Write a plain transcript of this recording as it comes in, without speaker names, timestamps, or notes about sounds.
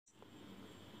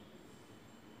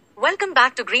Welcome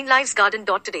back to Green Lives Garden.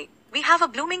 Today, we have a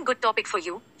blooming good topic for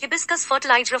you, hibiscus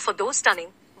fertilizer for those stunning,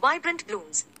 vibrant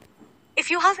blooms.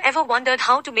 If you have ever wondered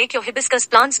how to make your hibiscus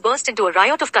plants burst into a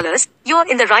riot of colors, you're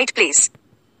in the right place.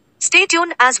 Stay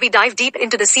tuned as we dive deep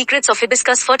into the secrets of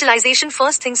hibiscus fertilization.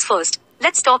 First things first,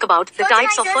 let's talk about the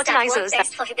types of fertilizers that work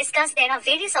best for hibiscus. There are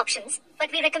various options,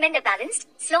 but we recommend a balanced,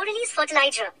 slow-release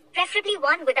fertilizer, preferably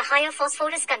one with a higher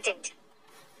phosphorus content.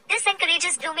 This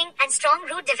encourages blooming and strong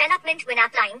root development when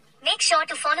applying. Make sure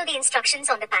to follow the instructions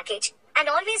on the package, and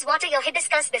always water your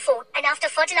hibiscus before and after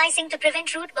fertilizing to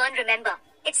prevent root burn. Remember,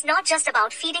 it's not just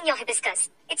about feeding your hibiscus,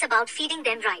 it's about feeding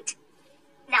them right.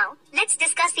 Now, let's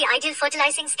discuss the ideal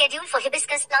fertilizing schedule for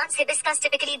hibiscus plants. Hibiscus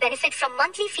typically benefit from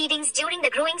monthly feedings during the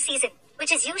growing season,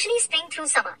 which is usually spring through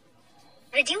summer.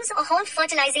 Reduce or halt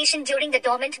fertilization during the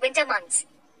dormant winter months.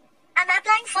 I'm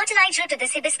applying fertilizer to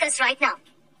this hibiscus right now.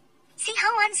 See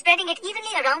how I'm spreading it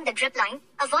evenly around the drip line,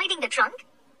 avoiding the trunk?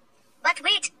 But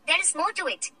wait, there is more to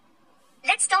it.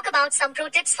 Let's talk about some pro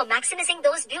tips for maximizing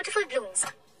those beautiful blooms.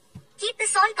 Keep the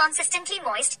soil consistently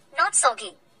moist, not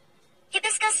soggy.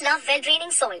 Hibiscus love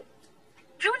well-draining soil.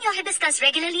 Prune your hibiscus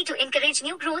regularly to encourage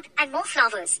new growth and more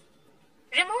flowers.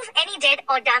 Remove any dead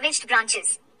or damaged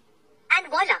branches. And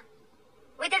voila!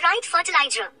 With the right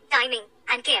fertilizer, timing,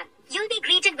 and care, you'll be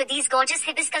greeted with these gorgeous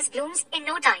hibiscus blooms in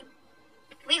no time.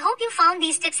 We hope you found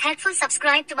these tips helpful.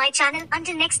 Subscribe to my channel.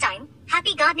 Until next time,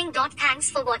 happy gardening. Thanks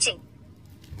for watching.